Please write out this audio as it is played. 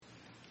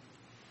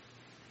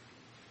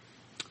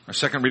Our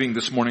second reading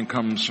this morning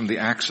comes from the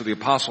Acts of the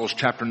Apostles,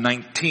 chapter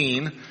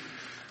 19.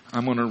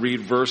 I'm going to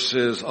read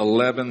verses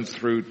 11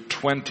 through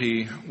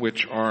 20,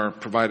 which are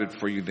provided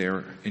for you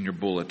there in your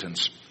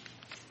bulletins.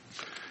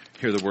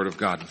 Hear the word of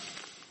God.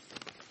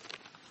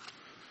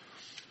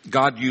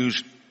 God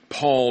used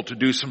Paul to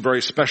do some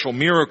very special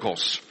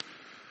miracles.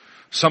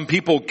 Some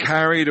people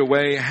carried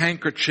away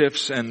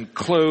handkerchiefs and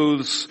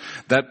clothes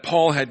that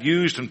Paul had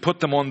used and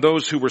put them on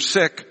those who were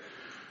sick.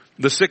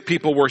 The sick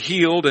people were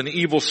healed and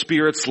evil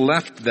spirits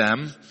left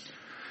them.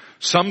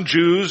 Some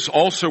Jews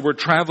also were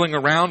traveling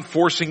around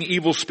forcing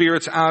evil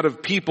spirits out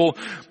of people.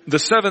 The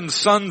 7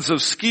 sons of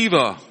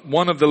Sceva,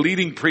 one of the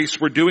leading priests,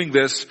 were doing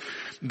this.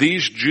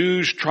 These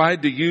Jews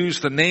tried to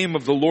use the name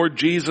of the Lord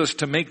Jesus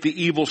to make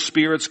the evil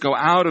spirits go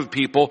out of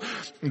people.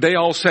 They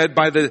all said,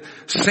 "By the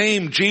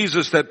same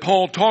Jesus that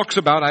Paul talks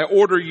about, I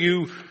order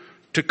you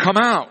to come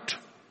out."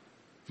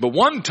 But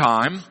one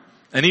time,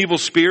 an evil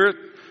spirit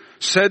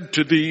said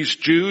to these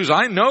Jews,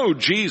 "I know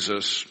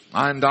Jesus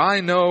and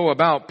I know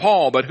about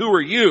Paul, but who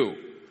are you?"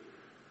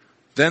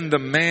 Then the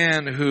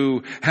man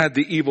who had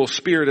the evil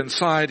spirit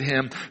inside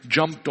him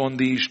jumped on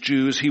these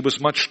Jews. He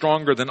was much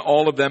stronger than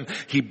all of them.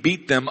 He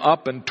beat them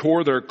up and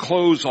tore their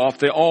clothes off.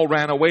 They all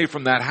ran away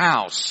from that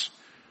house.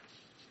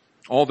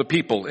 All the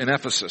people in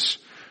Ephesus,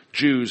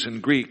 Jews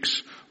and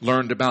Greeks,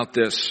 learned about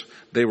this.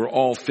 They were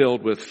all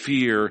filled with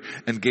fear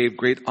and gave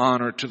great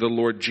honor to the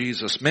Lord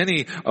Jesus.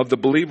 Many of the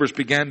believers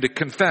began to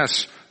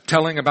confess,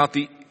 telling about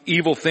the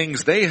evil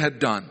things they had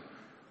done.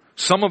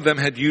 Some of them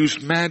had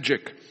used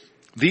magic.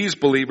 These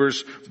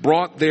believers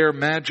brought their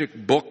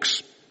magic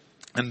books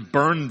and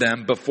burned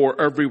them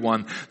before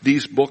everyone.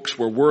 These books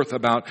were worth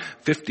about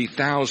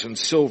 50,000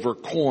 silver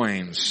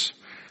coins.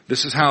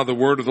 This is how the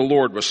word of the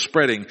Lord was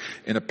spreading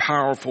in a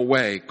powerful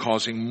way,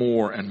 causing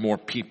more and more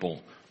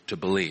people to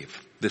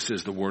believe. This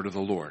is the word of the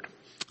Lord.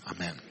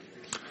 Amen.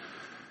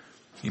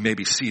 You may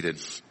be seated.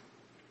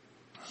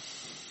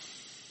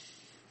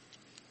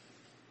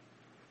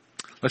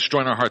 Let's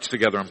join our hearts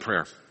together in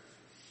prayer.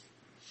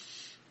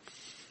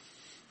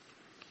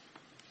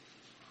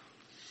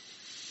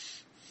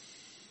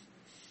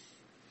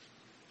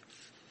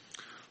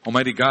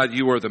 Almighty God,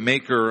 you are the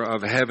maker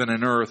of heaven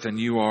and earth, and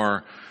you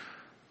are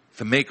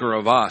the maker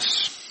of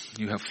us.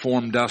 You have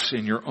formed us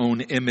in your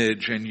own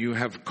image, and you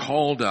have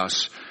called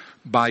us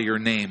by your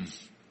name.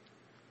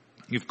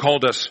 You've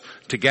called us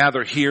to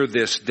gather here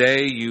this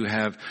day. You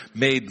have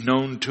made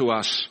known to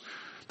us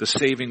the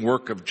saving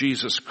work of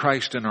Jesus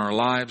Christ in our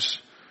lives.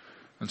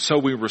 And so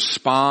we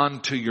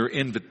respond to your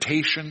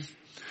invitation.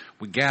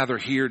 We gather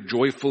here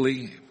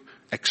joyfully,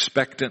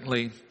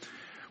 expectantly.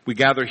 We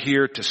gather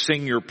here to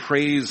sing your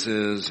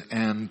praises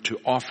and to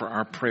offer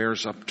our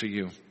prayers up to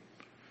you.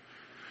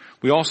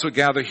 We also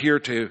gather here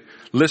to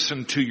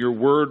listen to your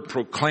word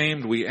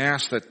proclaimed. We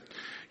ask that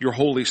your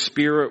Holy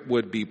Spirit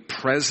would be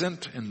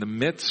present in the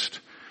midst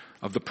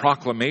of the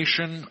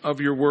proclamation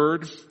of your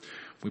word.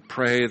 We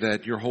pray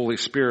that your Holy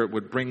Spirit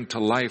would bring to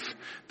life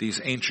these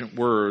ancient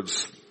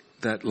words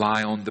that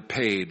lie on the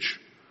page.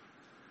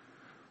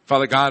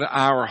 Father God,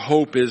 our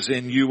hope is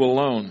in you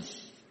alone.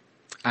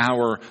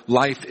 Our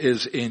life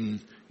is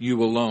in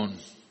you alone.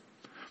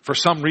 For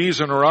some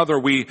reason or other,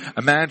 we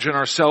imagine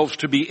ourselves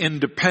to be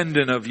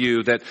independent of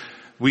you, that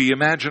we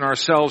imagine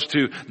ourselves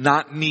to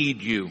not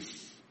need you.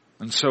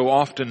 And so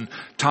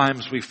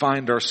oftentimes we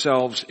find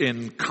ourselves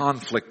in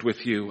conflict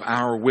with you,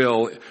 our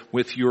will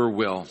with your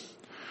will.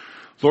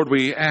 Lord,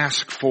 we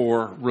ask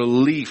for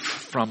relief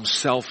from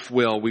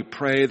self-will. We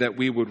pray that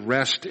we would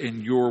rest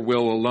in your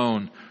will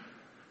alone.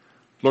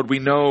 Lord, we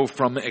know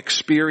from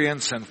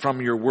experience and from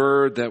your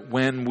word that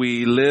when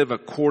we live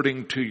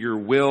according to your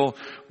will,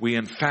 we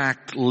in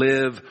fact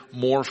live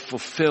more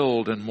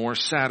fulfilled and more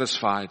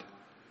satisfied.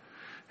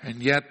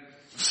 And yet,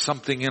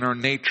 something in our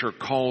nature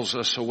calls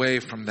us away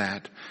from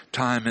that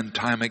time and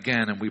time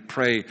again. And we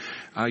pray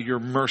your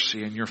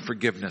mercy and your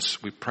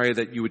forgiveness. We pray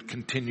that you would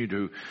continue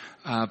to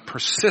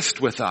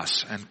persist with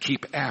us and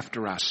keep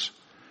after us.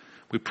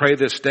 We pray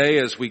this day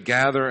as we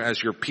gather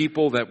as your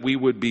people that we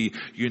would be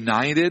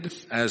united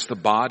as the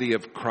body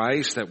of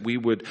Christ, that we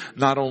would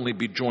not only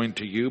be joined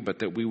to you, but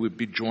that we would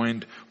be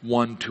joined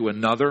one to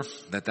another,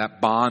 that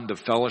bond of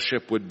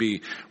fellowship would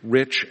be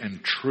rich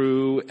and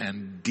true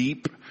and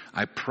deep.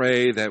 I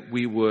pray that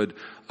we would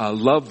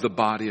love the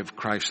body of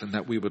Christ and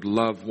that we would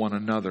love one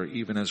another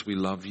even as we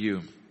love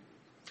you.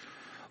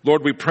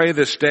 Lord, we pray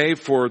this day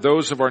for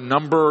those of our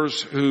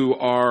numbers who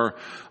are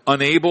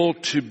unable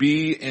to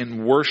be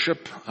in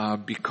worship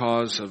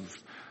because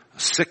of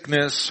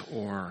sickness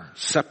or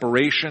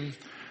separation.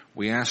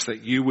 We ask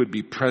that you would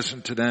be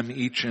present to them,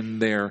 each in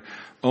their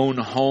own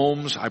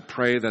homes. I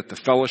pray that the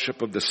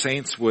fellowship of the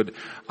saints would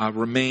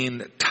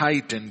remain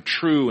tight and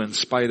true in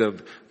spite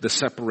of the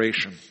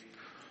separation.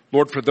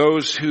 Lord, for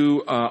those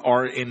who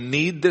are in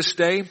need this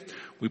day,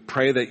 we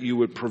pray that you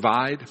would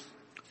provide.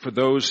 For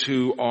those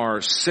who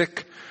are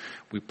sick,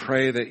 we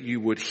pray that you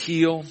would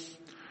heal.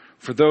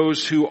 For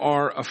those who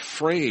are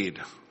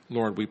afraid,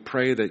 Lord, we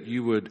pray that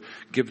you would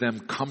give them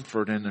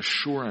comfort and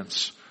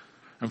assurance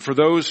And for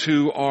those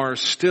who are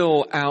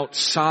still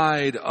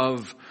outside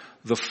of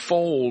the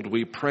fold,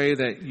 we pray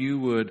that you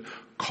would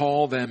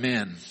call them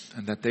in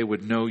and that they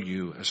would know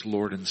you as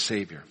Lord and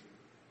Savior.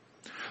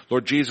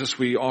 Lord Jesus,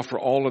 we offer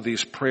all of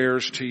these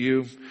prayers to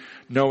you,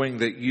 knowing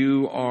that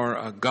you are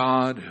a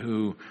God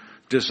who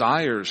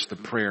desires the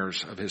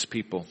prayers of his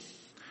people.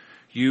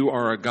 You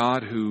are a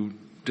God who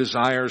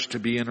desires to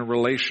be in a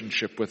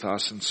relationship with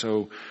us, and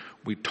so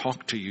we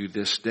talk to you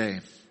this day.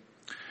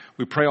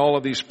 We pray all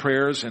of these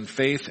prayers in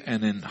faith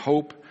and in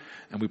hope,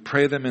 and we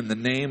pray them in the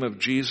name of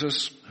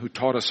Jesus, who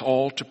taught us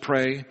all to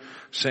pray,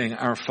 saying,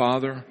 Our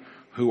Father,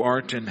 who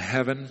art in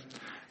heaven,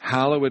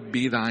 hallowed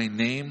be thy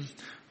name.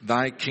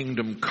 Thy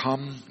kingdom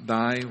come,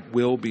 thy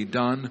will be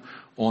done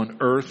on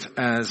earth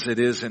as it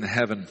is in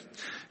heaven.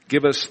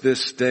 Give us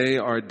this day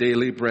our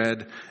daily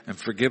bread, and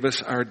forgive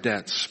us our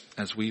debts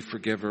as we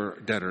forgive our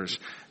debtors.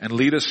 And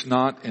lead us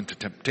not into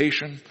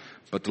temptation,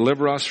 but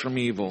deliver us from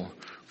evil.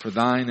 For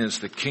thine is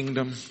the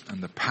kingdom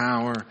and the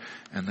power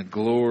and the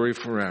glory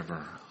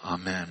forever.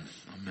 Amen.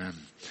 Amen.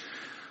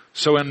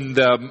 So in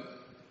the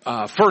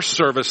first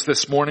service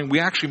this morning, we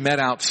actually met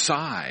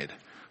outside.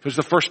 It was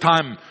the first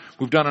time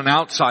we've done an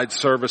outside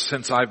service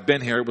since I've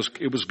been here. It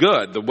was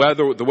good.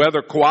 The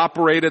weather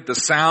cooperated. The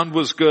sound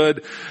was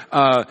good.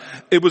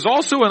 It was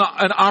also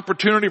an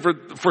opportunity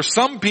for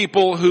some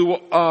people who,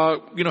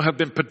 have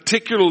been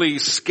particularly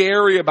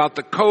scary about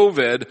the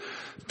COVID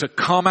to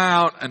come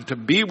out and to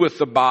be with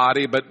the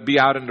body, but be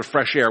out into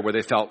fresh air where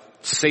they felt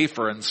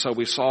safer. And so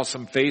we saw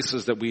some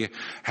faces that we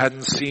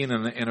hadn't seen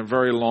in a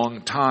very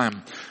long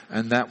time.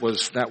 And that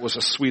was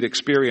a sweet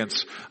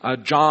experience.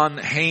 John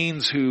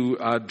Haynes, who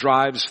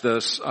drives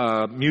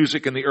the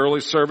music in the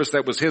early service,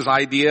 that was his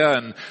idea,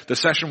 and the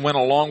session went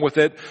along with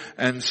it.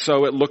 And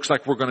so it looks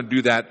like we're going to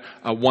do that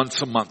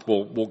once a month.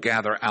 We'll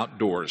gather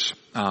outdoors.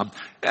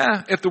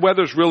 If the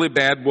weather's really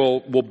bad,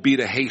 we'll beat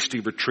a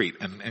hasty retreat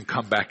and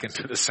come back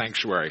into the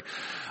sanctuary.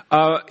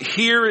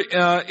 Here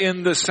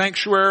in the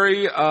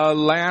sanctuary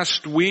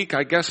last week,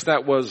 I guess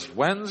that was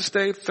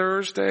Wednesday,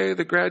 Thursday,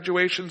 the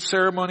graduation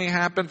ceremony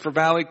happened for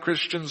Valley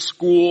Christian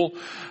School.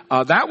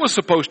 That was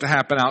supposed to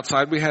happen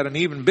outside. We had an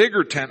even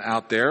bigger tent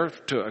out there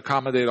to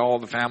accommodate all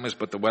the families,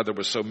 but the weather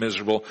was so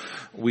miserable.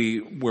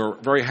 We were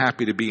very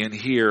happy to be in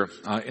here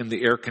in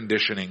the air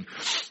conditioning.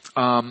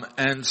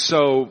 And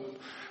so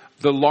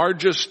the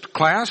largest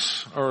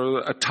class, or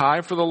a tie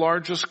for the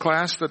largest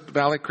class that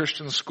Valley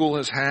Christian School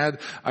has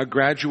had,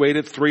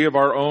 graduated. Three of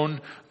our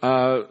own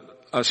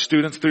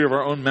students, three of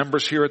our own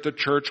members here at the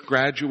church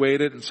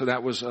graduated, and so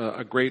that was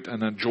a great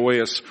and a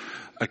joyous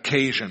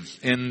occasion.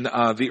 In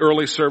the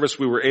early service,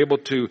 we were able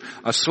to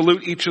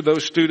salute each of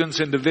those students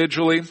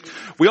individually.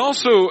 We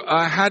also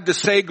had to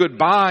say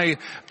goodbye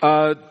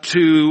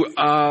to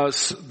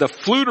the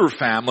Fluter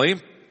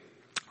family,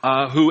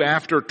 who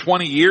after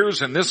 20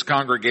 years in this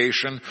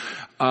congregation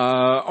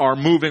are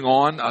moving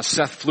on.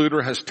 Seth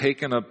Fluter has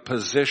taken a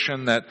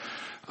position that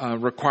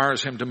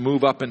requires him to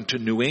move up into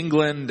New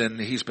England,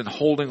 and he's been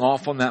holding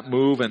off on that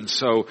move, and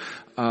so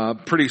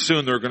pretty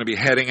soon they're going to be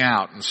heading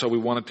out, and so we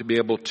wanted to be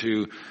able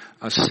to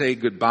say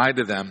goodbye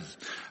to them.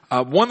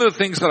 One of the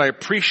things that I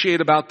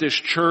appreciate about this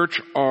church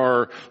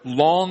are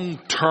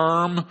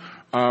long-term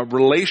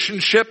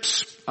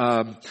relationships,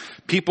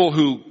 people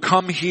who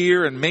come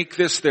here and make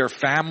this their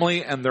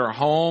family and their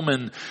home,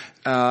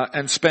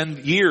 and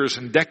spend years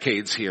and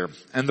decades here.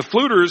 And the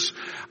Fluters,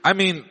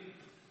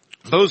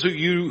 those of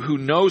you who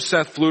know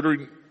Seth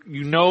Fluter,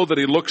 you know that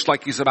he looks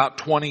like he's about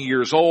 20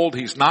 years old.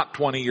 He's not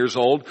 20 years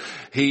old.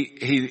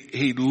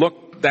 He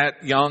looked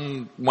that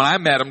young when I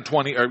met him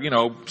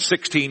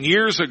 16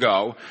 years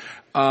ago.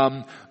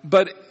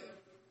 But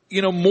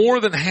more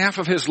than half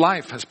of his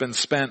life has been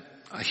spent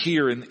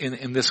here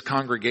in this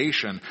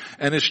congregation,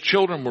 and his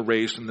children were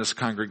raised in this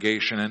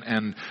congregation,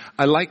 and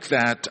I like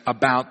that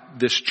about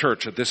this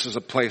church, that this is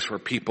a place where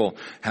people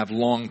have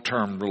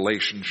long-term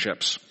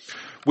relationships.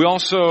 We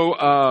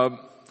also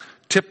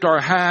tipped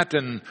our hat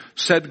and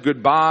said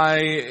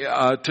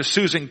goodbye to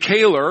Susan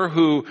Kaler,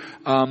 who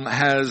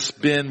has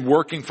been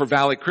working for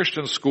Valley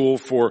Christian School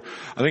for,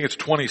 I think it's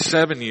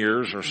 27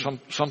 years or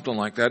something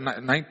like that.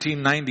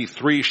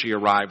 1993 she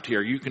arrived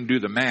here. You can do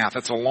the math.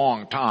 That's a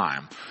long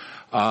time.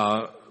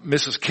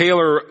 Mrs.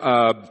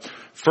 Kaler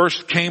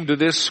first came to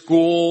this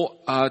school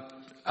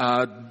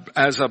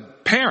as a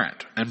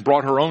parent and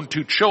brought her own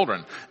two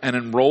children and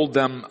enrolled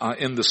them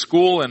in the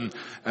school, and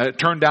it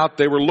turned out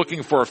they were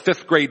looking for a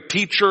 5th grade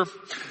teacher,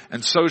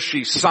 and so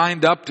she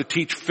signed up to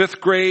teach 5th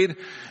grade.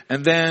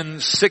 And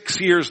then 6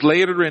 years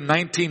later, in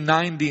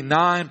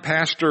 1999,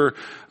 Pastor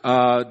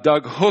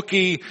Doug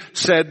Hookey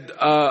said,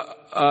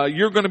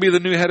 you're going to be the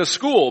new head of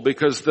school,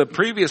 because the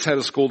previous head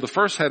of school, the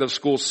first head of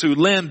school, Sue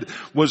Lind,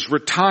 was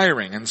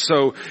retiring. And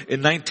so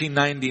in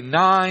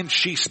 1999,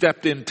 she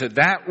stepped into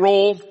that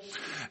role.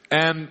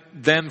 And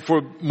then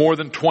for more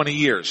than 20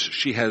 years,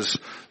 she has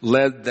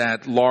led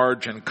that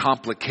large and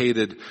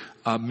complicated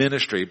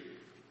ministry.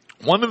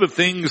 One of the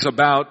things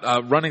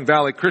about running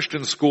Valley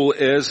Christian School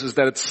is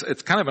that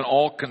it's kind of an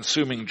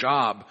all-consuming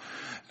job.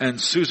 And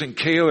Susan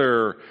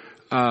Kaler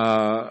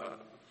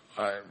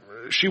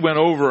she went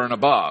over and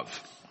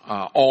above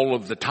all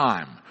of the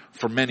time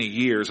for many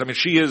years. I mean,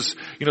 she is,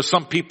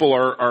 some people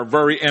are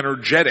very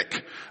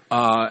energetic,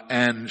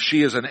 and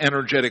she is an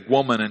energetic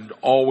woman and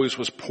always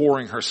was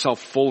pouring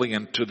herself fully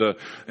into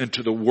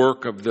the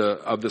work of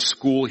the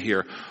school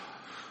here.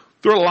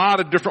 There are a lot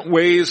of different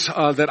ways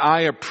that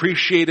I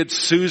appreciated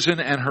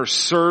Susan and her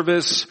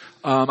service.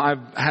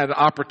 I've had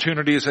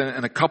opportunities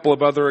and a couple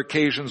of other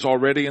occasions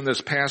already in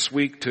this past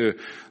week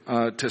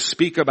to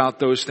speak about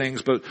those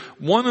things. But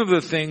one of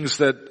the things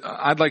that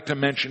I'd like to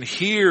mention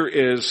here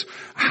is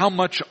how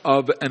much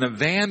of an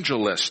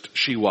evangelist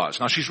she was.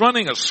 Now, she's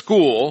running a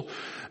school,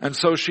 and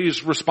so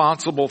she's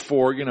responsible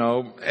for,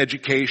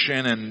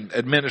 education and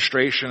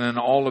administration and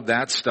all of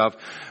that stuff.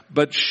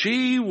 But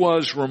she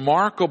was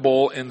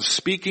remarkable in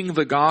speaking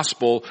the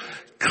gospel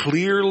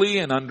clearly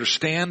and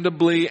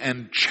understandably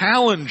and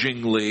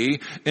challengingly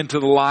into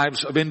the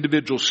lives of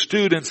individual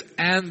students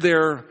and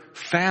their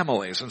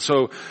families. And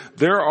so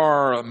there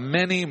are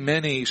many,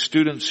 many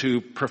students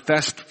who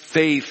professed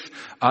faith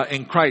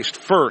in Christ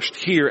first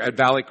here at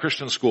Valley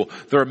Christian School.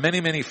 There are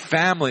many, many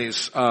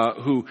families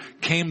who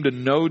came to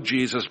know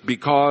Jesus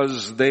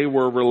because they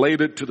were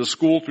related to the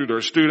school through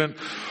their student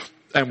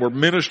and were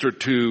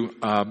ministered to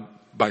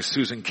by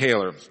Susan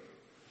Kaler.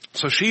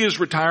 So she is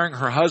retiring.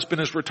 Her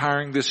husband is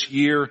retiring this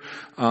year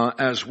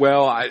as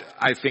well.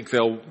 I think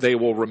they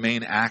will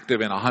remain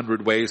active in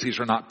 100 ways. These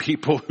are not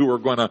people who are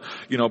going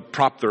to,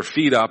 prop their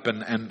feet up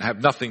and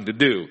have nothing to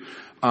do.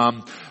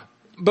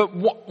 But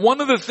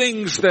one of the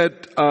things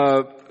that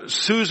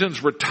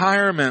Susan's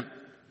retirement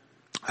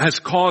has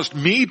caused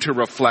me to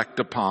reflect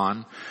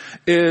upon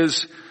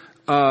is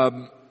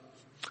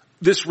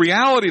this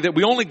reality that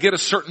we only get a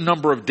certain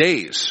number of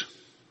days.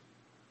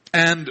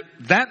 And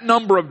that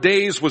number of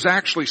days was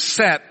actually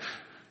set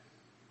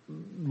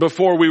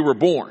before we were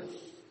born.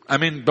 I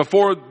mean,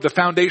 before the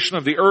foundation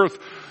of the earth,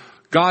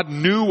 God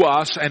knew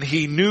us and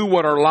He knew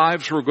what our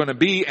lives were going to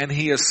be, and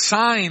He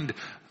assigned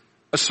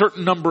a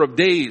certain number of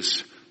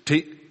days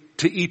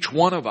to each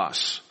one of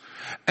us.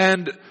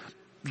 And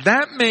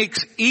that makes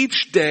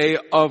each day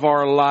of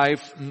our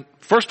life,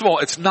 first of all,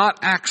 it's not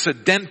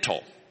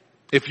accidental.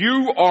 If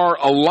you are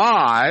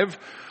alive,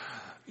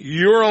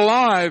 you're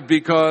alive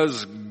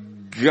because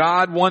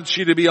God wants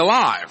you to be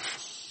alive.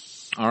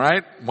 All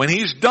right? When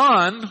He's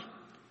done,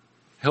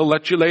 He'll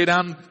let you lay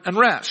down and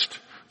rest.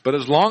 But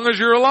as long as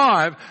you're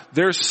alive,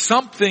 there's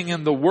something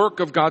in the work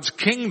of God's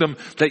kingdom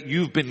that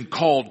you've been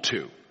called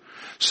to.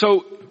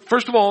 So,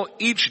 first of all,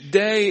 each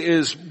day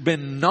is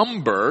been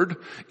numbered.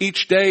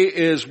 Each day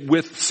is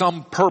with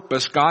some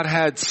purpose. God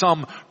had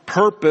some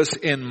purpose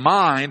in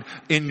mind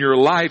in your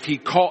life. He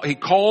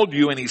called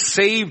you and He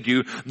saved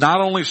you,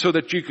 not only so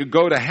that you could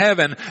go to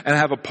heaven and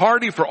have a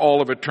party for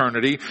all of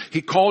eternity.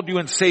 He called you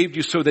and saved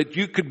you so that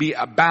you could be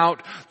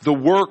about the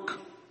work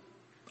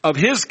of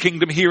His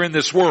kingdom here in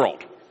this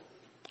world.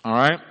 All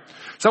right?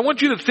 So I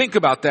want you to think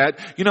about that.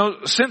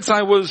 Since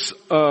I was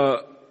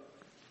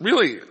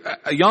really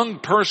a young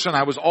person,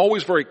 I was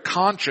always very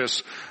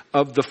conscious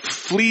of the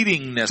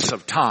fleetingness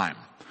of time.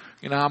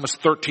 I'm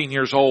almost 13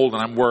 years old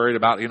and I'm worried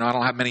about, I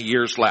don't have many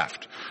years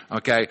left.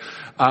 Okay.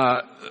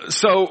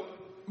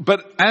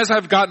 But as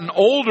I've gotten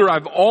older,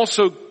 I've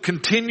also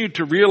continued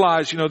to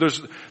realize,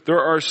 there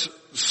are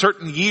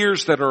certain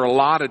years that are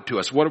allotted to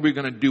us. What are we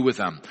going to do with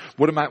them?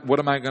 What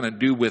am I going to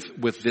do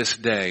with this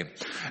day?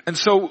 And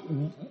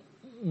so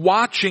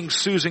watching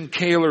Susan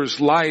Kaler's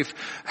life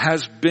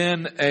has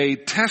been a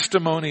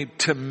testimony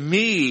to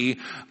me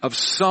of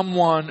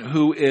someone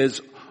who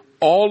is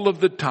all of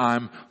the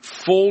time,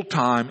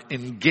 full-time,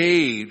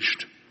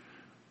 engaged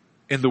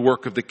in the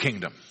work of the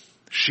kingdom.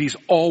 She's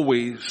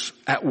always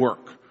at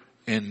work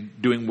in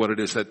doing what it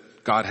is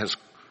that God has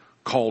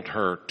called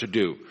her to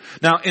do.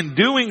 Now, in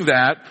doing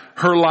that,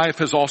 her life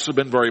has also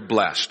been very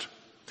blessed.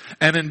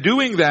 And in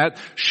doing that,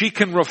 she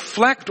can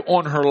reflect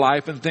on her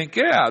life and think,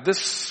 yeah,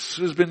 this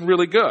has been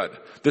really good.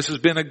 This has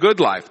been a good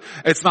life.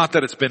 It's not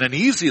that it's been an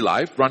easy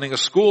life. Running a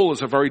school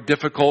is a very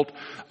difficult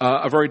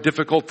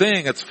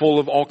thing. It's full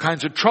of all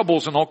kinds of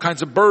troubles and all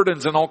kinds of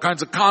burdens and all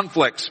kinds of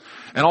conflicts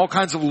and all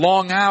kinds of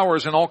long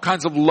hours and all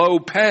kinds of low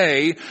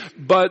pay.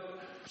 But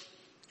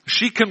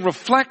she can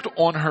reflect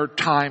on her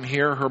time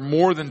here, her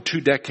more than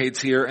 2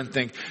 decades here, and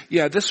think,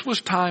 yeah, this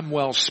was time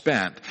well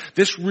spent.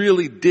 This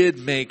really did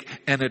make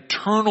an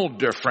eternal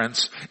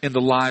difference in the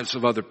lives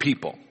of other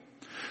people.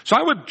 So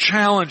I would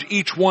challenge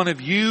each one of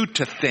you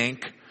to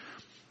think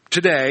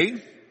today,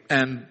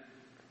 and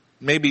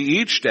maybe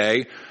each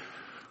day,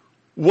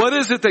 what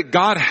is it that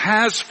God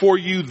has for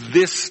you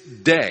this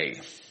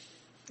day?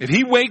 If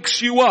He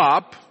wakes you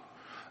up,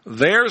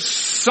 there's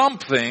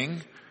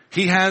something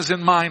He has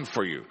in mind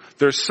for you.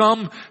 There's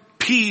some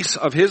piece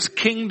of His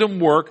kingdom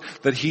work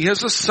that He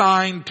has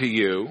assigned to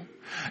you.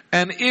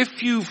 And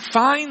if you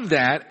find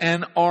that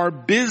and are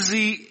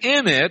busy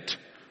in it,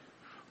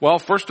 well,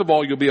 first of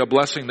all, you'll be a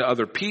blessing to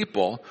other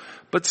people.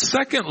 But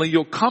secondly,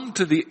 you'll come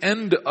to the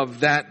end of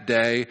that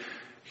day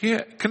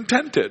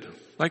contented.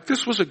 Like,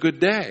 this was a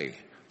good day.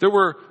 There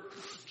were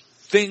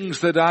things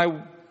that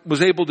I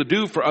was able to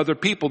do for other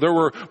people. There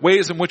were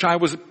ways in which I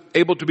was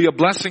able to be a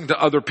blessing to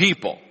other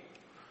people.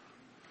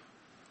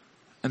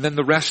 And then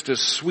the rest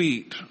is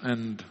sweet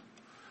and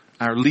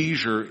our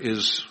leisure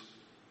is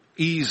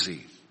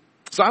easy.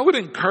 So I would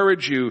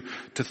encourage you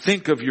to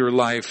think of your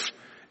life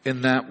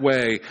in that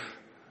way.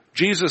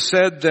 Jesus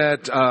said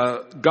that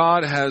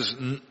God has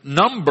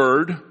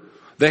numbered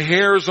the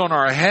hairs on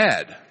our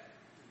head.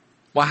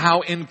 Well,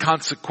 how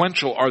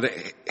inconsequential are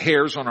the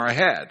hairs on our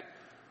head?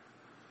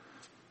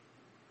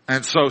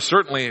 And so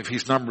certainly if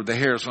he's numbered the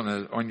hairs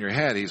on your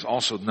head, he's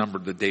also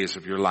numbered the days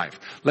of your life.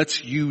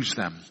 Let's use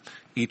them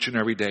each and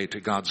every day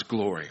to God's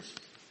glory.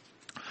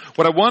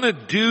 What I want to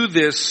do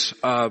this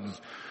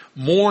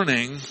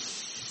morning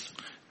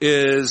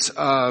is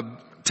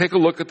take a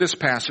look at this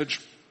passage,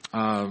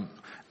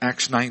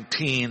 Acts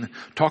 19,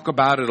 talk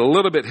about it a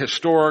little bit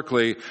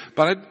historically,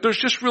 but there's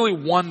just really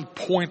one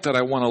point that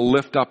I want to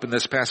lift up in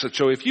this passage.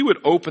 So if you would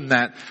open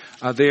that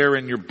there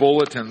in your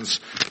bulletins,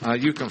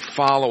 you can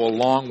follow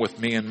along with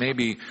me, and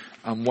maybe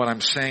what I'm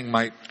saying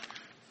might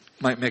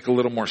make a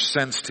little more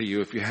sense to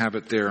you if you have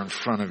it there in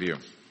front of you.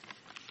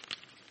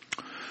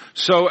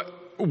 So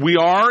we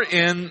are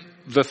in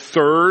the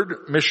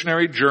third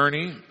missionary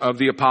journey of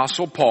the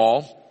Apostle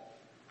Paul.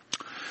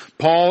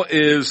 Paul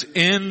is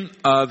in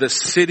the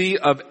city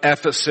of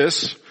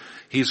Ephesus.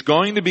 He's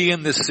going to be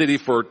in this city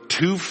for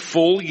 2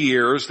 full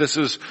years. This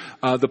is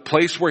the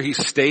place where he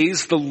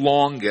stays the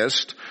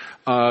longest.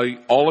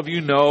 All of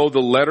you know the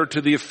letter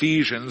to the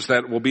Ephesians.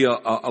 That will be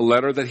a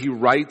letter that he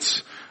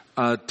writes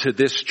to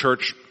this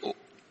church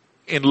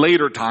in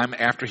later time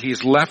after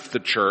he's left the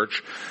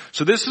church.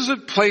 So this is a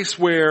place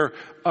where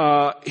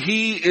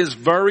he is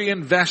very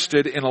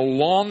invested in a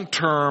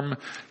long-term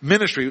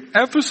ministry.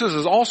 Ephesus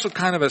is also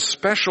kind of a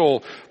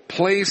special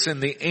place in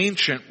the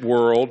ancient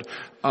world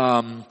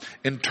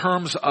in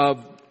terms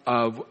of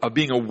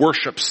being a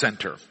worship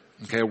center.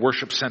 Okay, a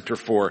worship center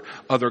for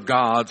other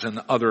gods and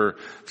other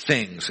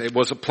things. It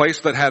was a place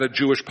that had a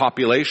Jewish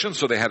population,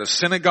 so they had a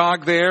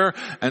synagogue there,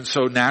 and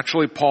so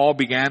naturally Paul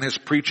began his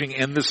preaching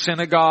in the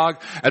synagogue.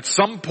 At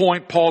some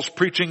point, Paul's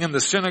preaching in the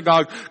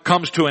synagogue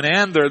comes to an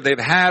end. They've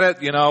had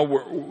it,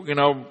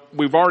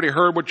 we've already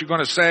heard what you're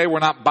going to say. We're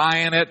not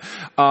buying it,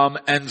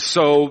 and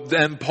so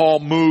then Paul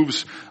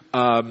moves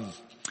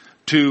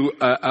to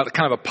a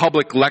kind of a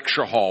public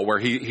lecture hall where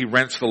he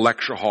rents the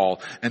lecture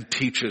hall and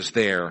teaches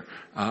there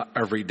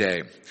every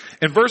day.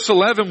 In verse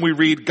 11 we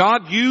read,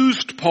 God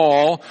used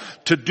Paul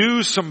to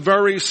do some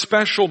very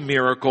special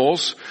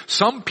miracles.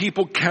 Some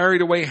people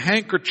carried away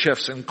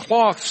handkerchiefs and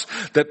cloths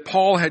that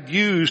Paul had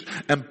used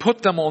and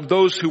put them on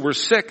those who were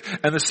sick,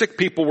 and the sick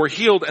people were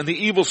healed and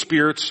the evil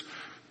spirits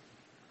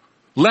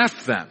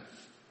left them.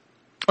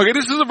 Okay,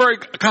 this is a very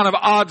kind of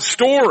odd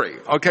story.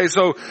 Okay,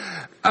 so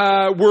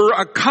we're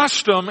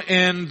accustomed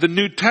in the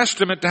New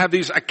Testament to have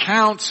these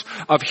accounts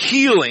of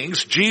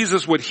healings.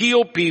 Jesus would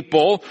heal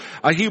people.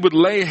 He would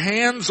lay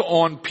hands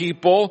on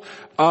people,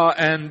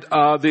 and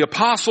the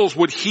apostles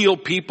would heal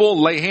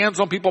people, lay hands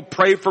on people,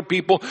 pray for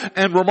people,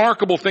 and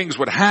remarkable things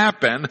would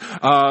happen.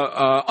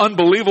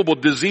 Unbelievable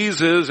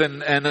diseases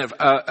and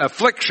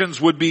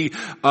afflictions would be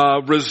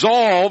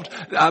resolved.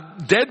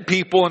 Dead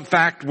people, in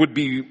fact, would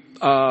be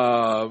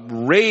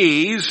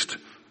raised.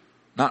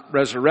 Not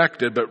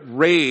resurrected, but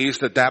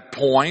raised at that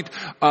point.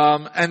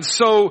 And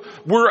so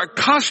we're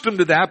accustomed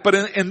to that, but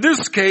in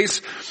this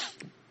case,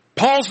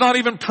 Paul's not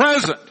even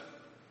present.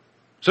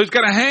 So he's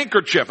got a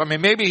handkerchief. I mean,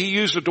 maybe he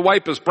used it to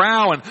wipe his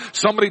brow and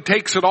somebody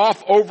takes it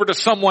off over to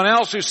someone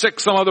else who's sick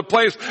some other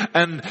place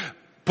and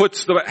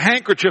puts the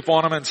handkerchief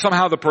on him and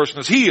somehow the person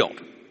is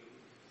healed.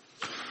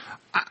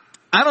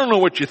 I don't know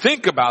what you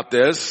think about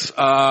this,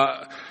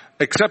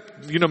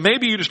 except,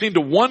 maybe you just need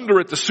to wonder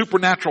at the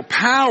supernatural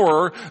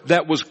power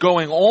that was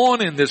going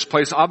on in this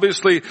place.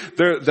 Obviously,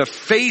 the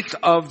faith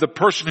of the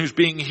person who's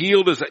being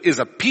healed is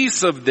a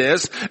piece of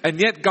this, and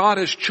yet God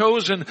has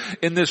chosen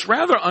in this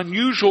rather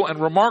unusual and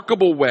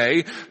remarkable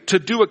way to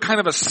do a kind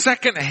of a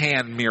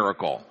second-hand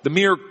miracle. The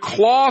mere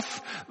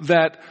cloth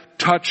that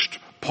touched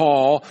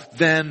Paul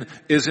then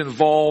is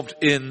involved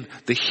in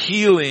the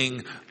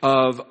healing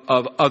of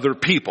other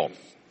people.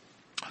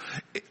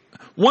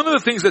 One of the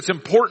things that's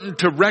important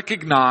to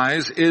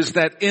recognize is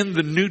that in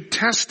the New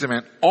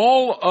Testament,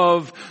 all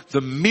of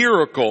the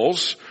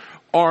miracles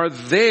are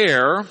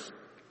there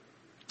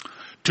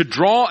to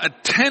draw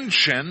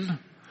attention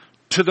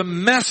to the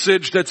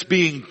message that's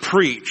being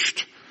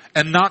preached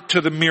and not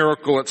to the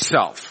miracle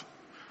itself.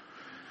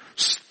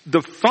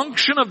 The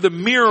function of the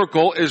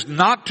miracle is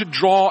not to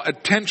draw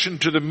attention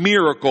to the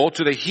miracle,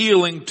 to the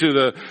healing, to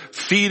the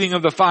feeding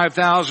of the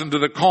 5,000, to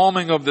the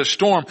calming of the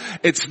storm.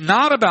 It's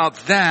not about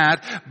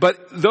that,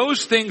 but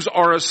those things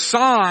are a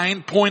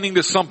sign pointing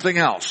to something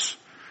else.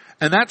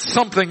 And that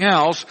something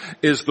else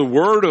is the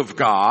Word of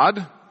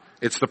God.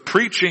 It's the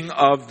preaching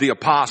of the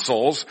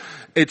apostles.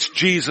 It's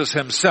Jesus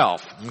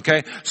himself.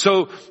 Okay?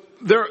 So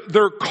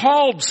they're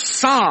called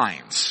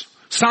signs.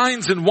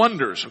 Signs and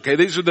wonders. Okay,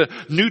 these are the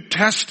New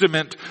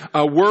Testament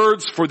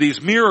words for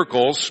these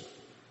miracles.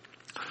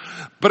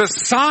 But a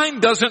sign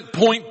doesn't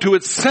point to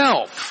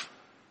itself.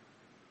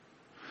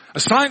 A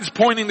sign's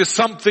pointing to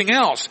something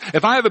else.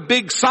 If I have a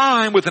big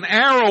sign with an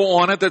arrow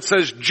on it that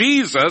says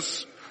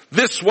Jesus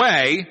this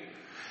way,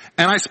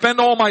 and I spend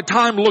all my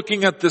time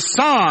looking at the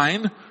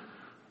sign,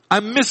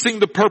 I'm missing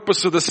the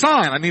purpose of the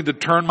sign. I need to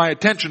turn my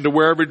attention to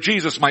wherever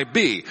Jesus might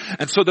be.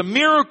 And so the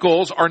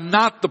miracles are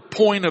not the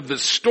point of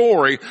this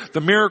story. The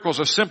miracles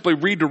are simply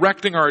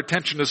redirecting our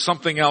attention to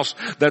something else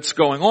that's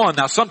going on.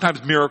 Now,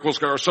 sometimes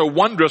miracles are so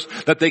wondrous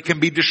that they can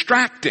be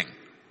distracting.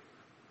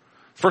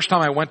 First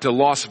time I went to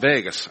Las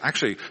Vegas.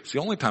 Actually, it's the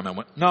only time I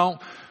went.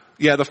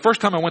 The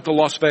first time I went to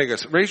Las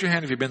Vegas. Raise your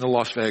hand if you've been to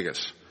Las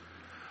Vegas.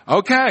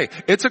 Okay.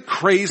 It's a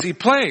crazy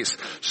place.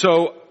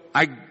 So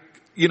I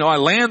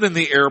land in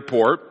the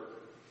airport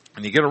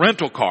and you get a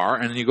rental car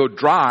and then you go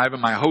drive,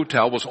 and my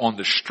hotel was on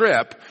the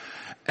Strip,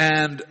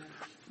 and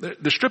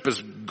the Strip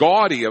is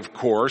gaudy, of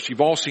course.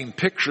 You've all seen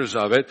pictures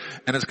of it,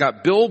 and it's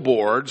got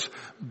billboards,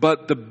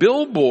 but the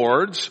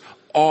billboards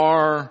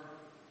are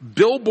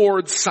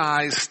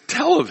billboard-sized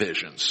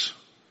televisions,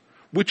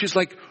 which is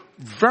like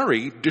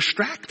very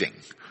distracting.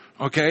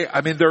 Okay?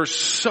 I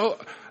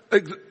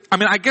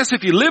guess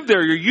if you live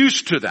there, you're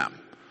used to them.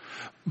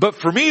 But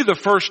for me, the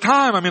first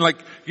time,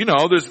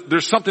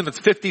 there's something that's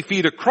 50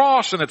 feet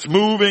across and it's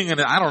moving, and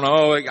I don't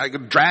know,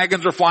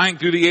 dragons are flying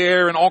through the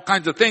air and all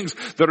kinds of things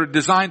that are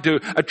designed to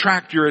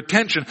attract your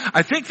attention.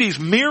 I think these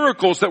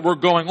miracles that were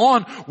going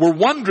on were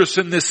wondrous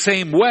in this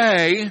same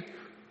way.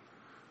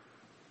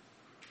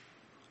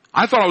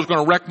 I thought I was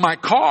going to wreck my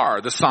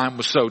car. The sign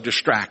was so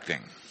distracting.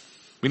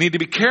 We need to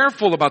be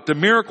careful about the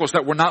miracles,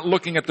 that we're not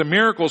looking at the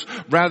miracles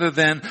rather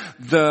than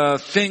the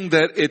thing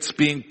that's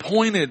being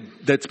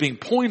pointed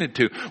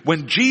to.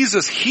 When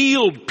Jesus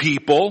healed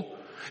people,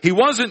 he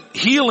wasn't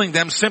healing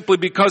them simply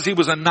because he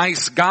was a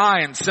nice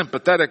guy and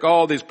sympathetic.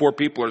 Oh, these poor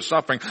people are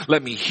suffering.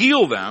 Let me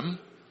heal them.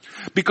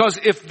 Because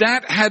if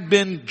that had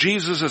been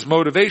Jesus'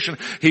 motivation,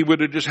 he would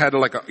have just had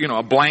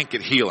a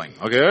blanket healing.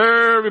 Okay,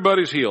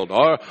 everybody's healed.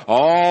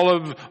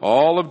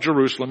 All of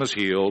Jerusalem is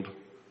healed.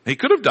 He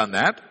could have done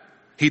that.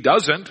 He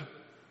doesn't.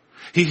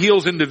 He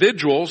heals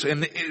individuals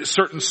in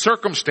certain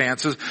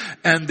circumstances,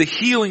 and the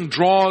healing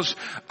is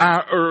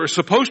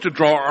supposed to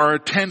draw our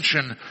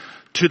attention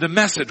to the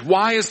message.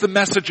 Why is the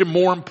message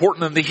more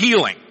important than the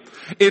healing?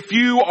 If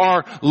you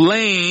are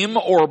lame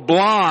or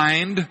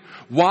blind,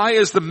 why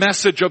is the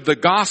message of the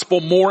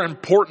gospel more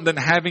important than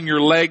having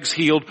your legs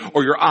healed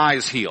or your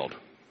eyes healed?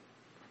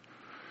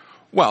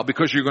 Well,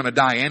 because you're going to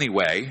die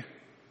anyway,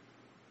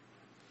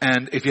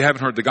 and if you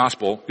haven't heard the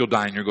gospel, you'll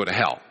die and you'll go to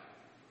hell.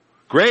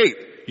 Great.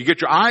 You get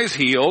your eyes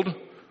healed,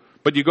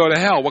 but you go to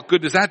hell. What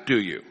good does that do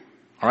you?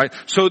 All right.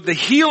 So the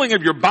healing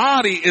of your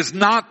body is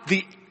not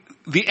the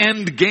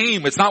end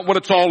game. It's not what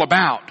it's all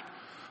about.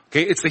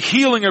 Okay. It's the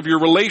healing of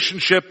your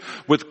relationship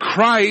with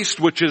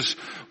Christ, which is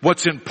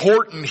what's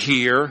important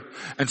here.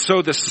 And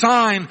so the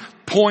sign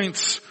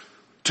points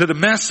to the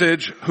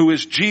message, who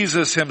is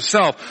Jesus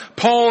himself.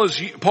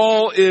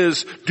 Paul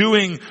is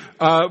doing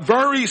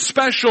very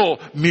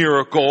special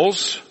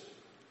miracles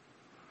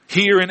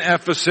here in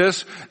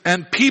Ephesus,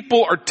 and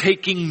people are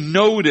taking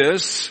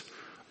notice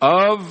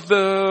of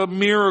the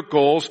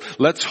miracles.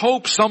 Let's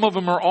hope some of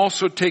them are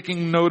also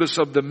taking notice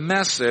of the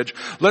message.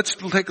 Let's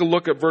take a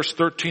look at verse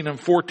 13 and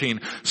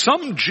 14.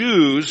 Some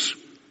Jews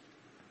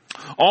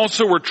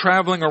also were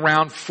traveling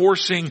around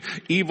forcing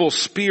evil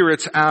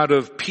spirits out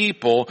of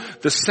people.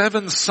 The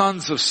 7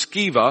 sons of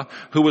Sceva,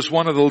 who was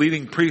one of the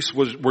leading priests,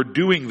 were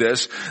doing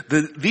this.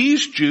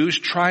 These Jews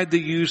tried to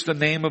use the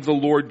name of the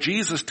Lord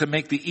Jesus to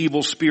make the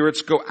evil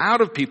spirits go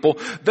out of people.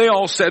 They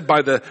all said,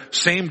 by the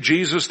same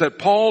Jesus that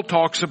Paul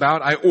talks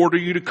about, I order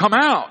you to come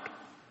out.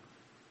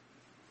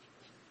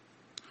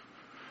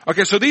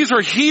 Okay, so these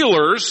are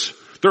healers.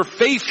 They're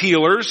faith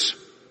healers.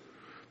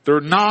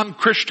 They're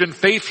non-Christian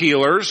faith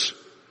healers.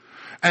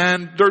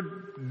 And they're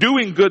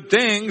doing good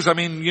things.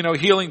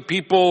 Healing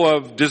people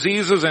of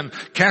diseases and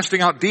casting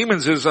out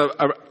demons is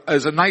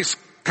a nice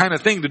kind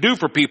of thing to do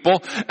for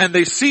people. And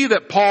they see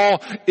that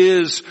Paul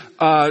is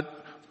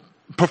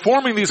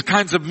performing these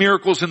kinds of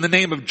miracles in the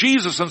name of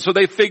Jesus, and so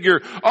they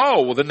figure,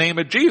 the name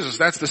of Jesus,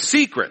 that's the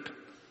secret.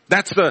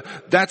 That's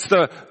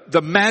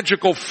the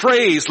magical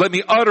phrase. Let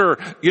me utter,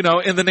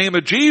 in the name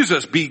of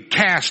Jesus, be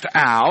cast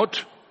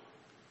out.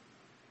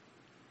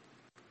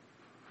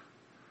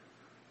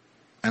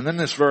 And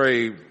then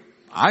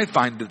I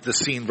find the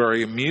scene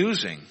very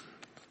amusing.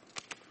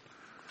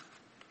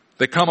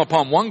 They come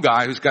upon one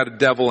guy who's got a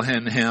devil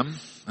in him.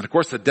 And of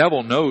course the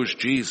devil knows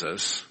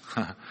Jesus.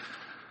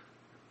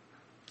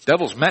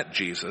 Devil's met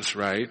Jesus,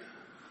 right?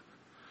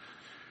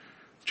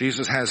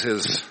 Jesus has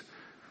his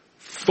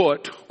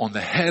foot on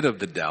the head of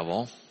the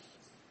devil.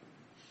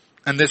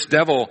 And this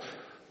devil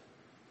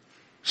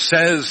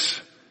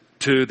says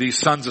to these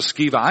sons of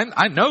Sceva,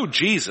 I know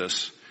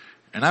Jesus,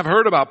 and I've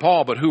heard about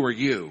Paul, but who are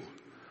you?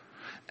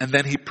 And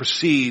then he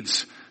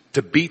proceeds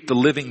to beat the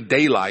living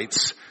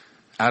daylights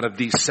out of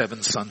these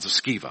 7 sons of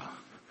Sceva.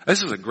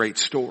 This is a great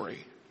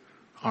story.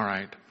 All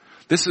right.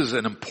 This is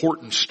an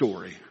important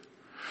story.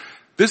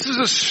 This is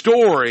a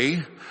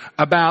story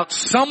about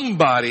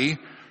somebody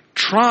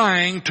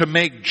trying to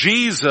make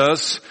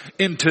Jesus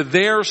into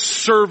their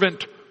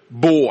servant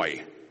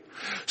boy.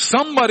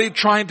 Somebody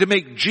trying to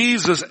make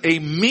Jesus a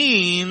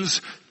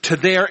means to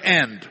their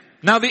end.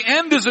 Now the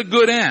end is a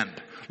good end.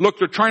 Look,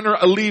 they're trying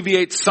to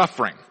alleviate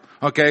suffering.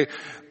 Okay?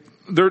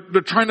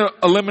 They're trying to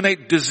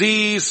eliminate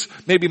disease,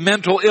 maybe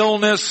mental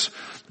illness,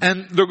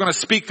 and they're going to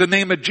speak the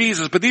name of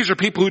Jesus. But these are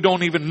people who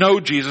don't even know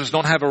Jesus,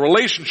 don't have a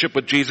relationship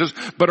with Jesus,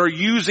 but are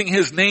using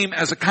his name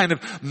as a kind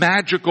of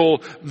magical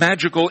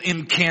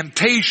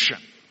incantation.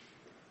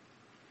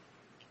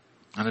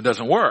 And it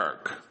doesn't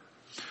work.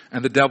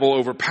 And the devil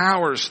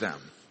overpowers them.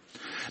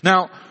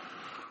 Now,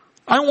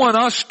 I want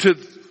us to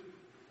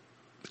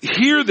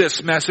hear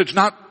this message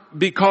not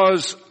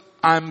because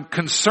I'm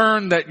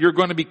concerned that you're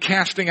going to be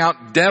casting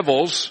out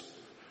devils,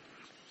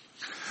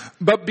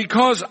 but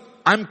because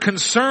I'm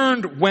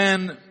concerned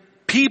when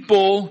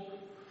people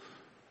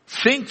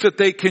think that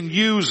they can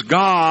use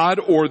God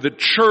or the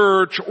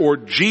church or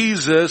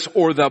Jesus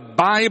or the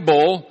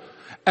Bible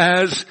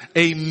as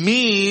a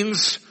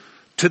means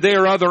to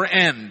their other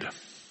end.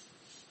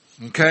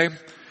 Okay?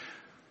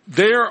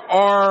 There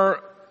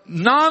are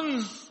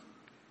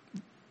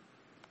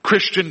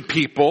non-Christian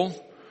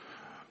people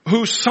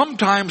who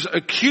sometimes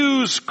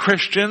accuse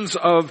Christians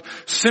of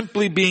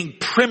simply being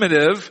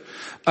primitive,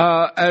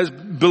 as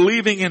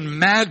believing in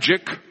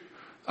magic.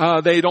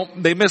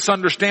 They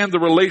misunderstand the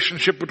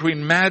relationship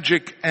between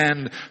magic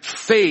and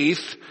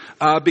faith,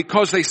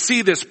 because they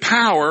see this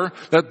power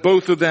that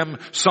both of them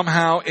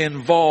somehow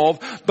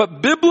involve.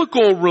 But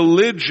biblical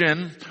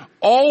religion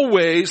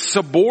always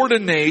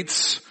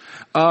subordinates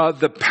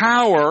the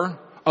power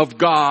of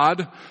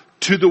God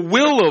to the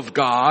will of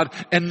God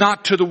and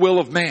not to the will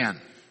of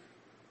man.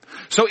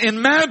 So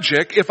in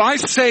magic, if I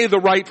say the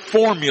right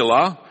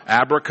formula,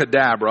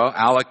 abracadabra,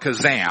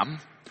 alakazam,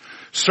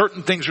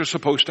 certain things are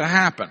supposed to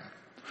happen.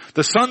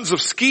 The sons of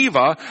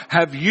Sceva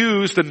have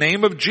used the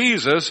name of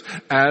Jesus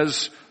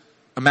as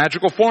a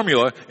magical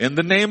formula. In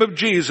the name of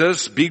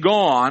Jesus, be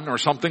gone, or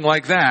something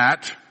like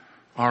that.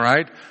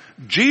 Alright?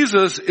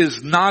 Jesus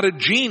is not a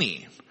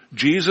genie.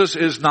 Jesus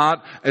is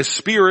not a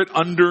spirit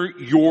under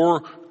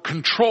your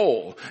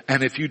control.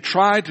 And if you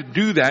try to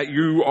do that,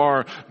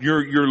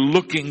 you're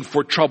looking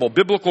for trouble.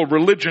 Biblical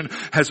religion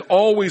has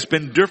always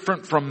been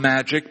different from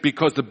magic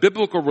because the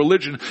biblical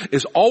religion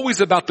is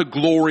always about the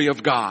glory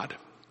of God.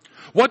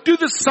 What do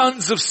the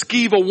sons of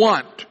Sceva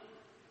want?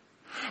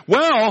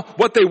 Well,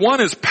 what they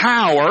want is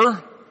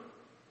power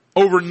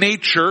over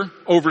nature,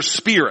 over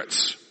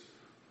spirits.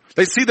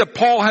 They see that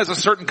Paul has a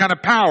certain kind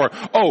of power.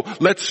 Oh,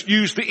 let's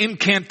use the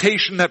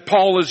incantation that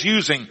Paul is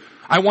using.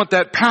 I want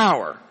that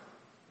power.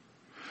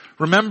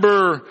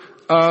 Remember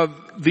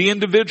the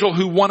individual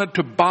who wanted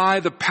to buy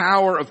the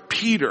power of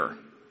Peter.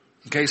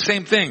 Okay,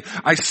 same thing.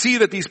 I see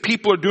that these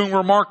people are doing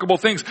remarkable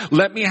things.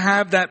 Let me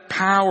have that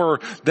power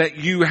that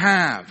you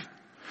have.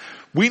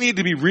 We need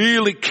to be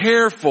really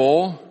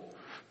careful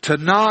to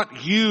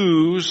not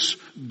use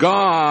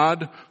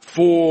God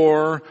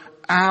for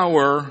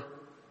our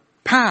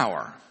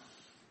power.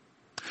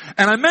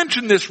 And I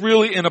mention this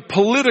really in a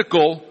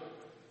political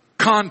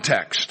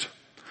context.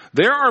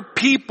 There are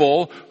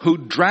people who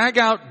drag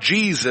out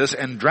Jesus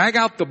and drag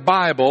out the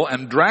Bible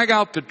and drag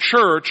out the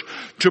church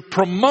to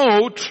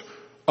promote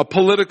a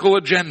political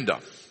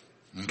agenda.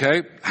 Okay?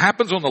 It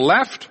happens on the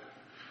left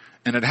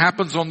and it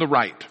happens on the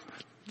right.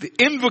 The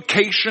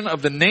invocation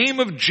of the name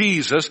of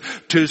Jesus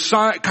to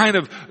kind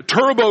of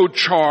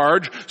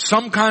turbocharge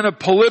some kind of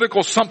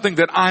political something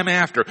that I'm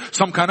after.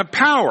 Some kind of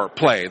power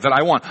play that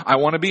I want. I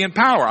want to be in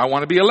power. I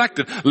want to be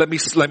elected. Let me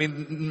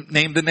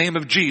name the name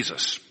of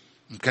Jesus.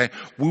 Okay?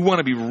 We want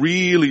to be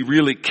really,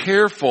 really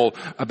careful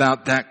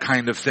about that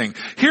kind of thing.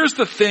 Here's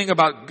the thing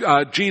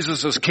about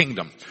Jesus'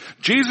 kingdom.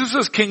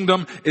 Jesus'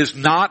 kingdom is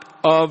not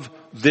of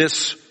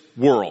this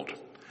world.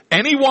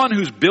 Anyone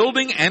who's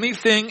building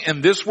anything in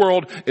this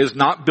world is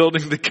not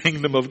building the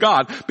kingdom of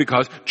God,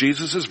 because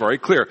Jesus is very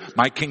clear.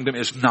 My kingdom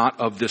is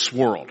not of this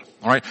world.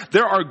 Alright?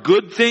 There are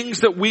good things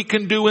that we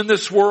can do in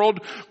this world.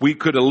 We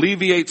could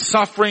alleviate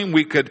suffering.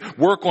 We could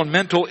work on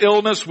mental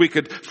illness. We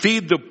could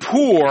feed the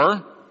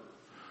poor.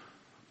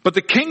 But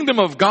the kingdom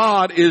of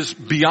God is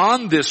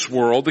beyond this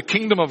world. The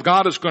kingdom of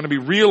God is going to be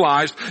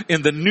realized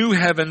in the new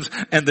heavens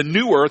and the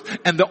new earth.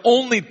 And the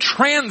only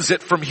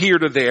transit from here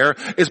to there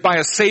is by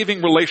a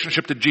saving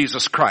relationship to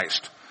Jesus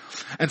Christ.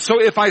 And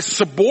so if I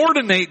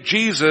subordinate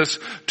Jesus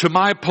to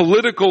my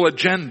political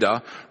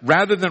agenda,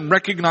 rather than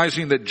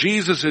recognizing that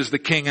Jesus is the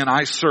king and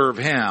I serve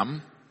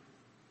him,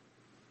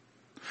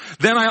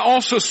 then I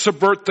also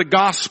subvert the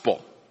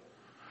gospel.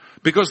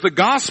 Because the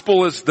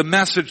gospel is the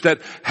message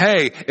that,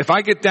 hey, if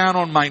I get down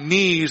on my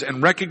knees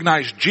and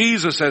recognize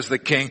Jesus as the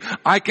king,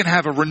 I can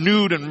have a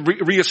renewed and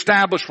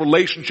reestablished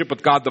relationship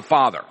with God the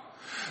Father.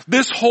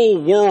 This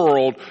whole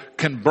world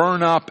can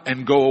burn up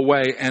and go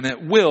away, and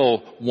it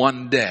will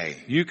one day.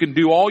 You can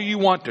do all you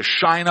want to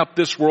shine up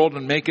this world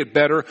and make it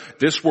better.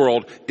 This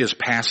world is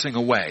passing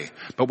away.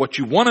 But what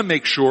you want to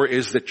make sure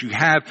is that you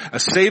have a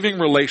saving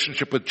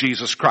relationship with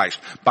Jesus Christ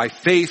by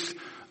faith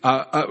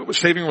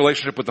saving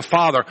relationship with the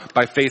Father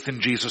by faith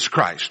in Jesus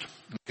Christ.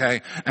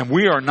 Okay? And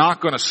we are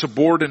not going to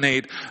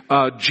subordinate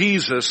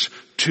Jesus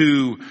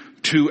to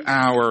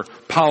our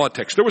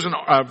politics. There was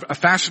a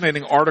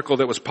fascinating article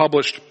that was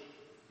published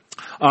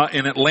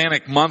in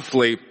Atlantic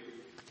Monthly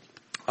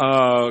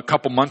a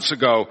couple months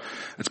ago.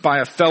 It's by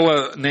a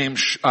fella named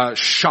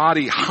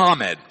Shadi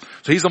Hamid.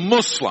 So he's a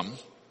Muslim.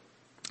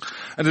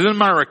 And he's an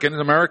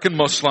American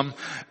Muslim.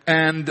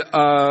 And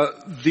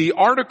the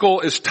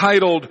article is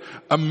titled,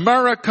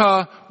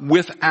 America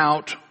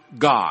Without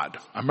God.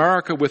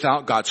 America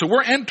without God. So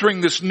we're entering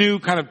this new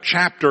kind of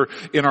chapter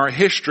in our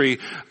history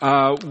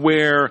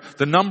where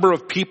the number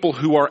of people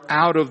who are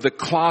out of the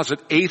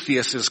closet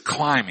atheists is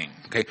climbing.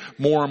 Okay,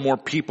 more and more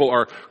people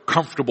are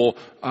comfortable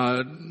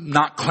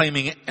not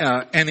claiming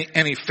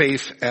any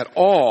faith at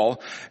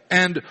all.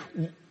 And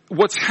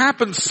what's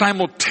happened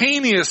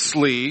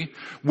simultaneously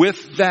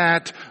with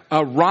that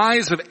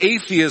rise of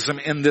atheism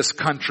in this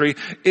country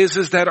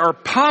is that our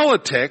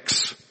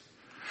politics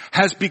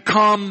has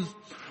become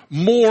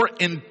more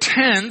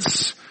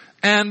intense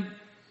and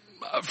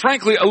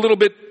frankly a little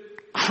bit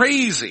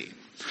crazy.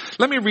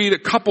 Let me read a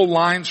couple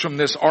lines from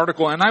this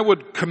article, and I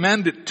would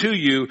commend it to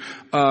you.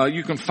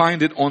 You can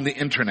find it on the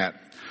internet.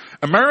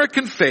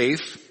 American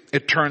faith,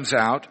 it turns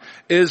out,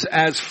 is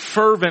as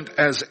fervent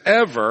as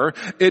ever.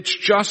 It's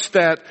just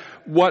that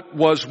what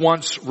was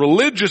once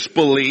religious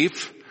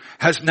belief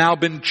has now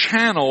been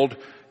channeled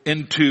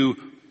into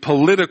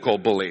political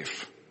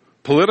belief.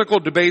 Political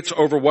debates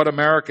over what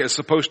America is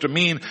supposed to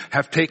mean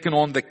have taken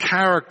on the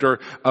character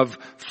of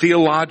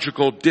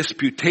theological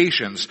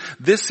disputations.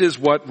 This is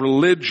what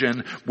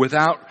religion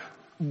without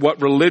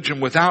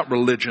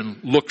religion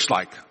looks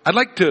like. I'd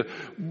like to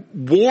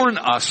warn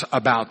us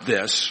about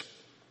this,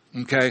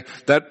 okay,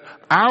 that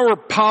our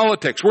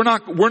politics, we're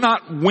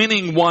not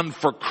winning one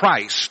for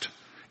Christ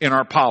in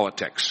our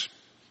politics.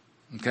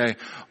 Okay?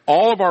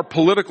 All of our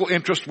political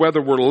interests,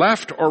 whether we're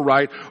left or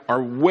right,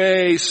 are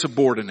way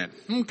subordinate.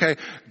 Okay?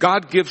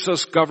 God gives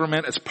us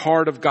government as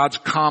part of God's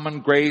common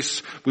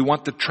grace. We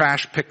want the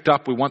trash picked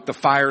up. We want the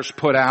fires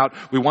put out.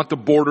 We want the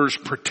borders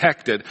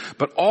protected.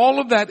 But all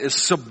of that is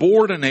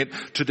subordinate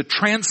to the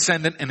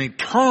transcendent and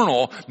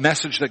eternal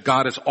message that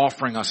God is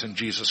offering us in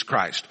Jesus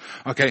Christ.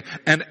 Okay?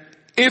 And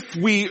if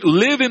we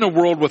live in a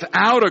world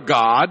without a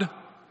God,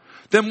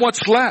 then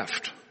what's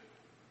left?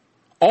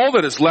 All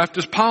that is left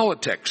is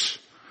politics.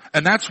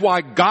 And that's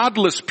why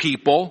godless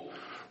people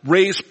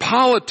raise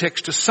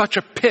politics to such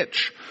a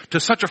pitch,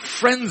 to such a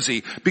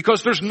frenzy,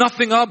 because there's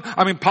nothing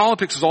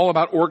politics is all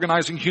about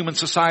organizing human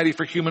society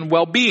for human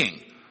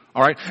well-being.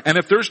 Alright? And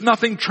if there's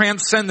nothing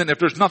transcendent, if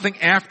there's nothing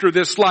after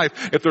this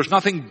life, if there's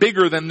nothing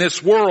bigger than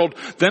this world,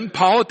 then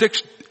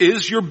politics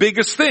is your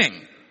biggest thing.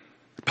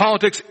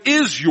 Politics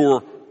is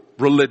your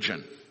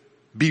religion.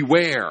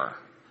 Beware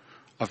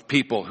of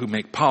people who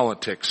make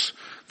politics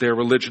their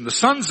religion. The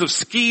sons of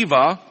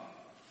Sceva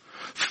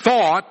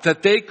thought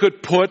that they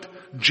could put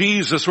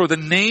Jesus or the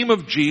name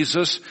of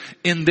Jesus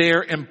in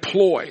their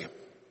employ.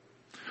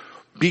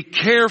 Be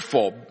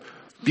careful.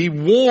 Be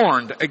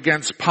warned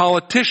against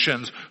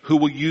politicians who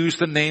will use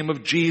the name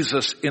of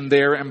Jesus in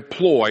their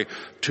employ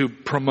to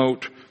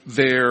promote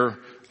their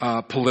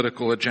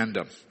political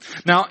agenda.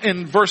 Now,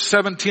 in verse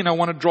 17, I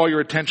want to draw your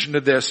attention to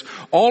this.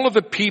 All of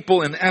the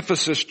people in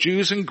Ephesus,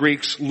 Jews and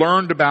Greeks,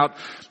 learned about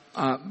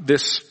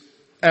this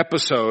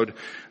episode.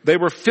 They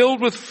were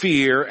filled with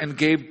fear and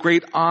gave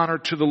great honor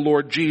to the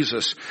Lord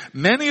Jesus.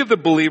 Many of the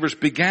believers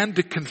began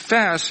to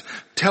confess,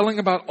 telling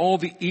about all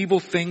the evil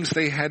things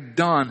they had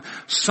done.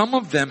 Some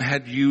of them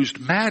had used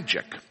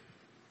magic.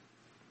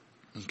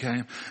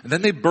 Okay? And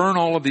then they burn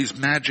all of these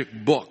magic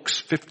books,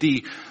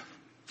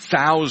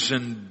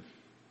 50,000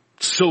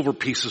 silver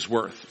pieces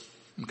worth.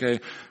 Okay?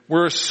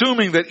 We're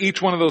assuming that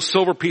each one of those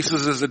silver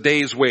pieces is a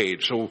day's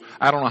wage. So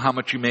I don't know how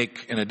much you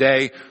make in a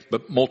day,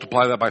 but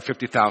multiply that by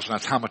 50,000.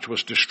 That's how much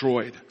was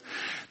destroyed.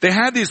 They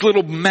had these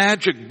little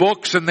magic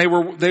books, and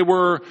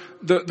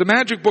the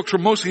magic books were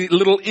mostly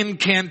little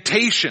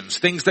incantations,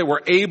 things that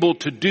were able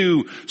to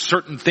do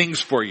certain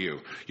things for you.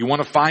 You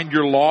want to find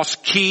your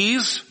lost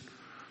keys?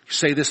 You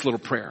say this little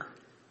prayer.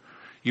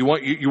 You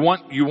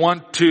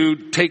want to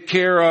take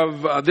care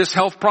of this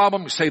health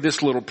problem? You say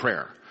this little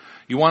prayer.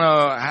 You want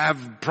to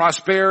have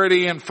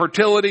prosperity and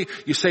fertility?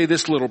 You say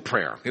this little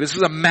prayer. Okay, this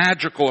is a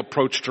magical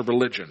approach to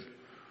religion.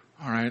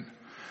 All right.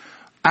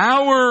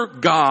 Our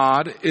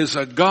God is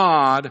a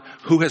God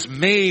who has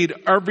made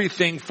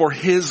everything for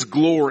His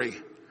glory.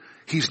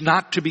 He's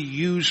not to be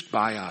used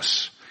by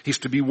us. He's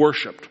to be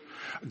worshipped.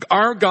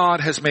 Our God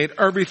has made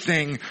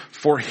everything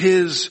for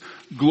His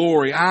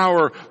glory.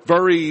 Our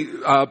very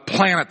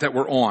planet that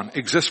we're on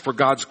exists for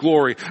God's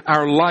glory.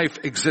 Our life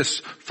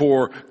exists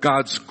for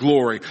God's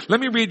glory. Let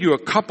me read you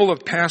a couple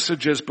of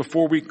passages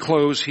before we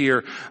close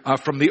here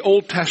from the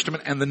Old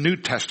Testament and the New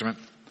Testament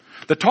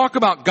that talk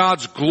about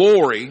God's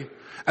glory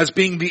as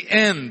being the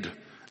end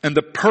and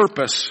the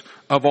purpose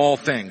of all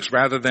things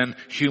rather than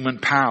human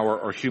power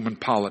or human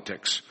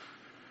politics.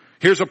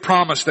 Here's a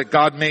promise that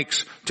God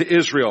makes to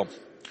Israel.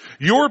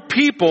 Your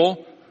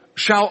people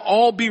shall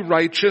all be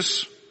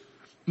righteous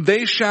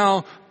They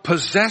shall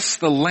possess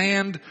the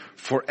land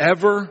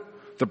forever,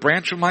 the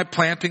branch of my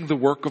planting, the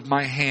work of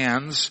my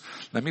hands.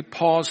 Let me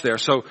pause there.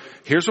 So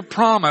here's a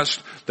promise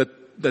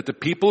that the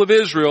people of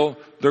Israel,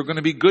 they're going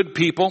to be good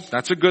people.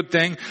 That's a good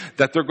thing.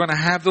 That they're going to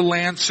have the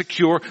land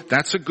secure.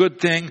 That's a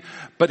good thing.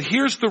 But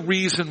here's the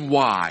reason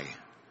why.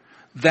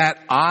 That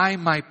I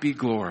might be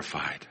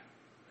glorified.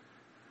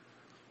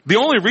 The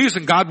only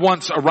reason God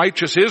wants a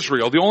righteous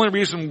Israel, the only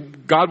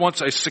reason God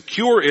wants a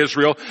secure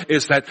Israel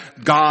is that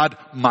God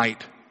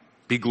might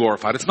be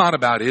glorified. It's not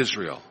about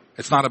Israel.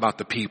 It's not about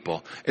the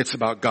people. It's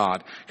about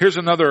God. Here's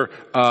another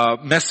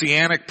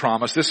messianic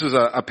promise. This is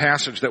a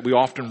passage that we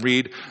often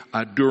read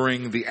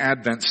during the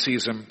Advent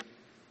season.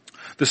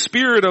 The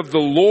Spirit of the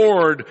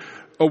Lord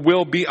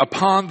will be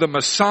upon the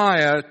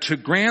Messiah to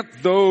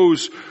grant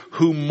those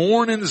who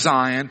mourn in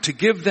Zion, to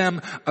give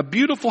them a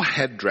beautiful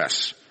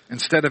headdress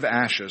instead of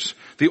ashes,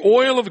 the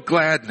oil of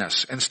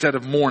gladness instead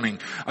of mourning,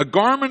 a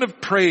garment of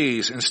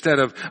praise instead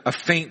of a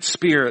faint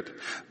spirit,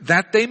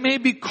 that they may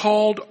be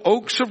called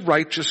oaks of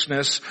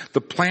righteousness,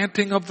 the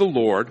planting of the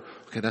Lord.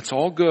 Okay, that's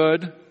all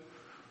good.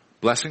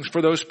 Blessings for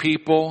those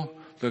people.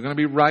 They're going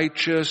to be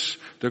righteous.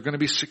 They're going to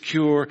be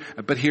secure.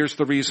 But here's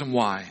the reason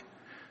why.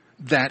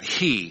 That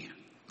He,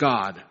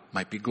 God,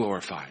 might be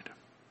glorified.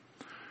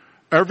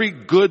 Every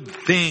good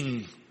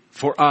thing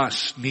for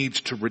us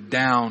needs to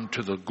redound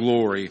to the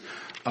glory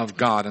of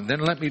God. And then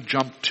let me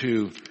jump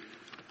to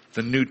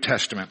the New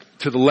Testament,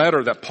 to the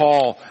letter that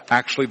Paul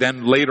actually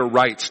then later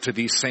writes to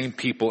these same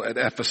people at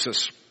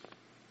Ephesus.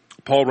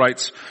 Paul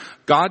writes,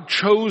 God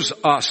chose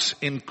us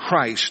in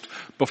Christ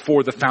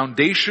before the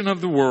foundation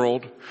of the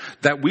world,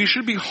 that we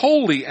should be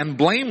holy and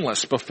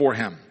blameless before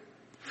Him.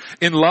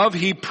 In love,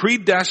 He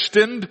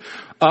predestined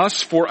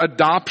us for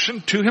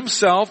adoption to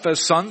Himself as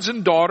sons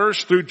and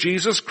daughters through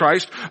Jesus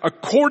Christ,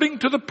 according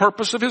to the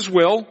purpose of His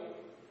will.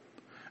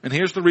 And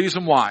here's the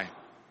reason why.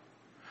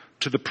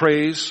 To the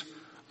praise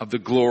of the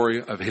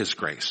glory of His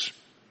grace.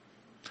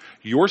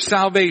 Your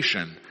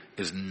salvation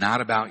is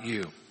not about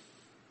you.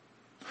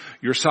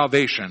 Your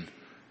salvation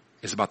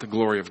is about the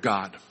glory of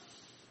God.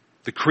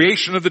 The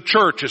creation of the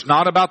church is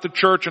not about the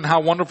church and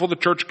how wonderful the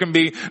church can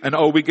be and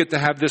oh, we get to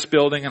have this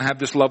building and have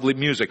this lovely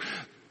music.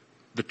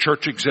 The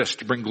church exists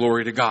to bring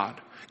glory to God.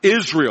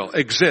 Israel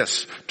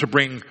exists to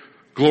bring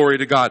glory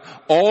to God.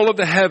 All of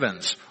the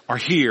heavens are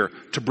here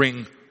to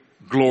bring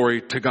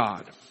glory to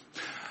God.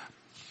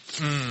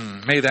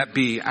 May that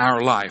be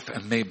our life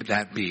and may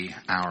that be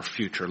our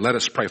future. Let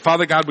us pray.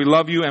 Father God, we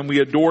love You and we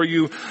adore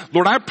You.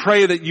 Lord, I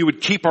pray that You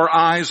would keep our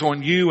eyes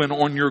on You and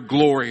on Your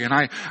glory. And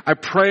I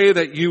pray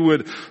that You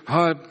would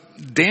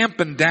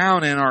dampen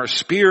down in our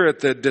spirit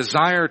the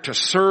desire to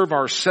serve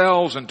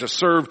ourselves and to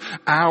serve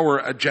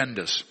our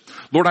agendas.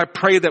 Lord, I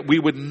pray that we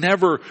would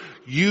never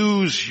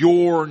use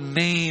Your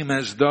name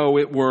as though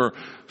it were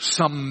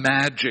some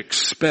magic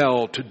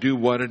spell to do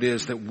what it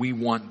is that we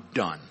want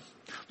done.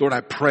 Lord,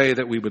 I pray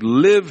that we would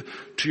live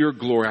to Your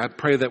glory. I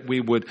pray that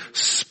we would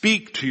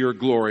speak to Your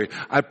glory.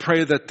 I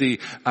pray that the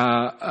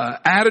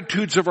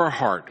attitudes of our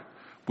heart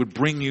would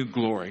bring You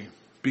glory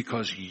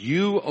because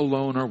You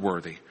alone are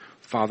worthy,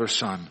 Father,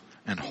 Son,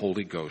 and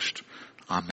Holy Ghost.